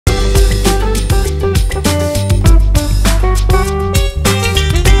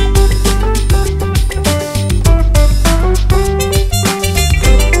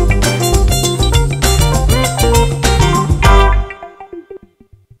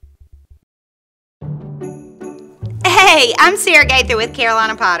Hey, I'm Sarah Gaither with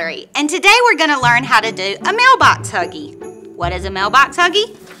Carolina Pottery, and today we're going to learn how to do a mailbox huggie. What is a mailbox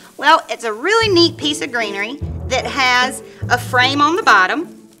huggie? Well, it's a really neat piece of greenery that has a frame on the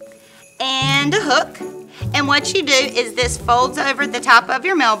bottom and a hook. And what you do is this folds over the top of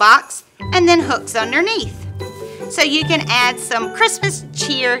your mailbox and then hooks underneath. So you can add some Christmas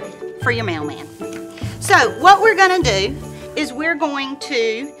cheer for your mailman. So what we're going to do is we're going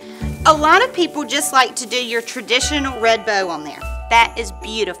to, a lot of people just like to do your traditional red bow on there. That is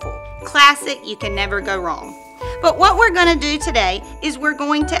beautiful. Classic, you can never go wrong. But what we're going to do today is we're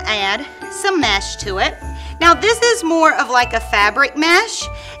going to add some mesh to it. Now this is more of like a fabric mesh,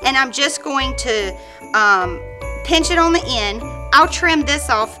 and I'm just going to pinch it on the end. I'll trim this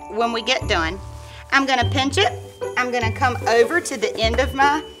off when we get done. I'm going to pinch it. I'm going to come over to the end of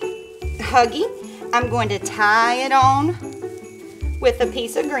my huggie. I'm going to tie it on with a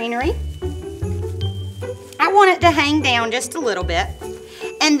piece of greenery. I want it to hang down just a little bit.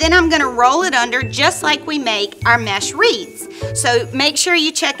 And then I'm going to roll it under just like we make our mesh wreaths. So make sure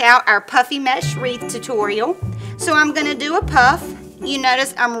you check out our puffy mesh wreath tutorial. So I'm going to do a puff. You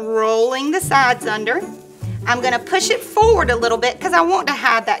notice I'm rolling the sides under. I'm going to push it forward a little bit because I want to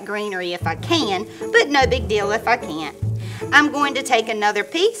hide that greenery if I can, but no big deal if I can't. I'm going to take another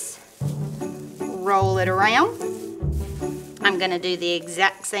piece, roll it around. I'm going to do the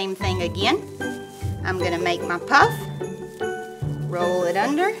exact same thing again. I'm going to make my puff, roll it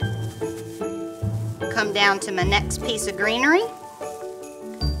under, come down to my next piece of greenery,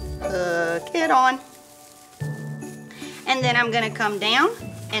 hook it on, and then I'm going to come down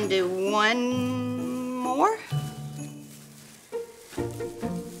and do one more.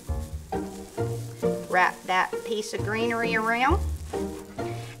 Wrap that piece of greenery around,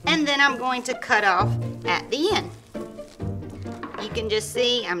 and then I'm going to cut off at the end. You can just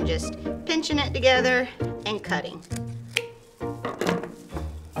see I'm just pinching it together and cutting.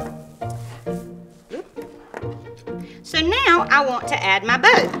 So now I want to add my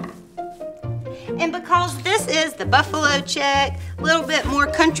bow. And because this is the buffalo check, a little bit more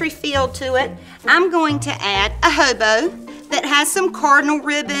country feel to it, I'm going to add a hobo that has some cardinal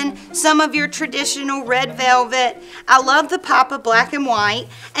ribbon, some of your traditional red velvet. I love the pop of black and white,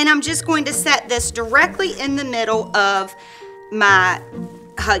 and I'm just going to set this directly in the middle of my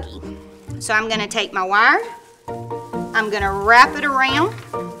huggie. So I'm going to take my wire, I'm going to wrap it around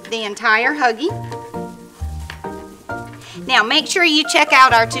the entire huggie. Now make sure you check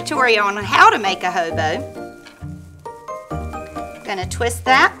out our tutorial on how to make a hobo. I'm going to twist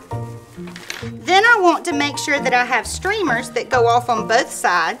that. Then I want to make sure that I have streamers that go off on both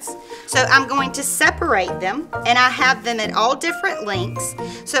sides. So I'm going to separate them, and I have them at all different lengths.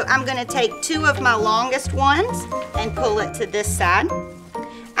 So I'm going to take two of my longest ones and pull it to this side.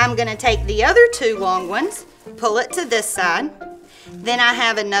 I'm going to take the other two long ones, pull it to this side. Then I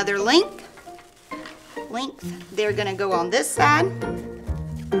have another length. They're going to go on this side.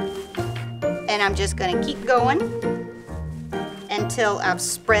 And I'm just going to keep going until I've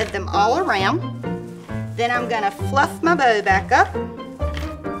spread them all around. Then I'm going to fluff my bow back up.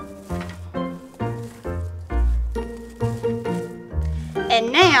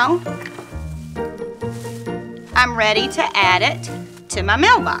 And now I'm ready to add it to my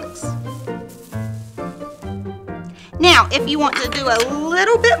mailbox. Now, if you want to do a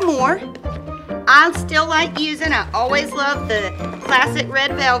little bit more, I still like using, I always love the classic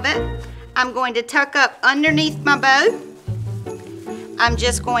red velvet. I'm going to tuck up underneath my bow. I'm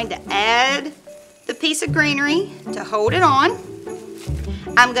just going to add the piece of greenery to hold it on.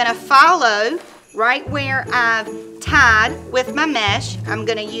 I'm going to follow right where I've tied with my mesh. I'm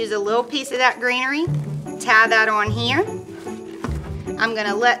going to use a little piece of that greenery, tie that on here. I'm going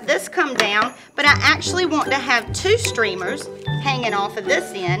to let this come down, but I actually want to have two streamers hanging off of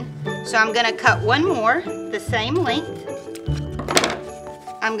this end. So I'm going to cut one more, the same length.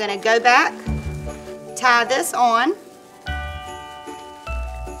 I'm going to go back, tie this on.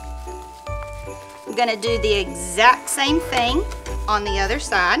 I'm going to do the exact same thing on the other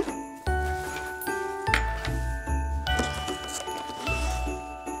side.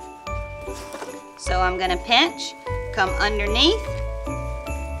 So I'm going to pinch, come underneath,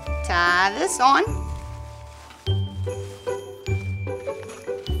 tie this on,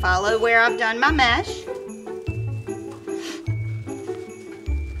 follow where I've done my mesh,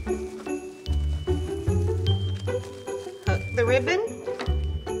 hook the ribbon,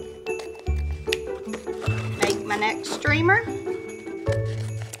 make my next streamer,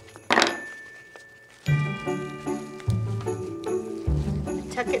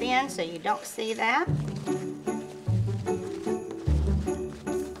 tuck it in so you don't see that.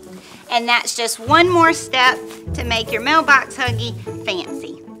 And that's just one more step to make your mailbox huggy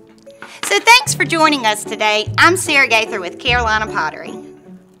fancy. So thanks for joining us today. I'm Sarah Gaither with Carolina Pottery.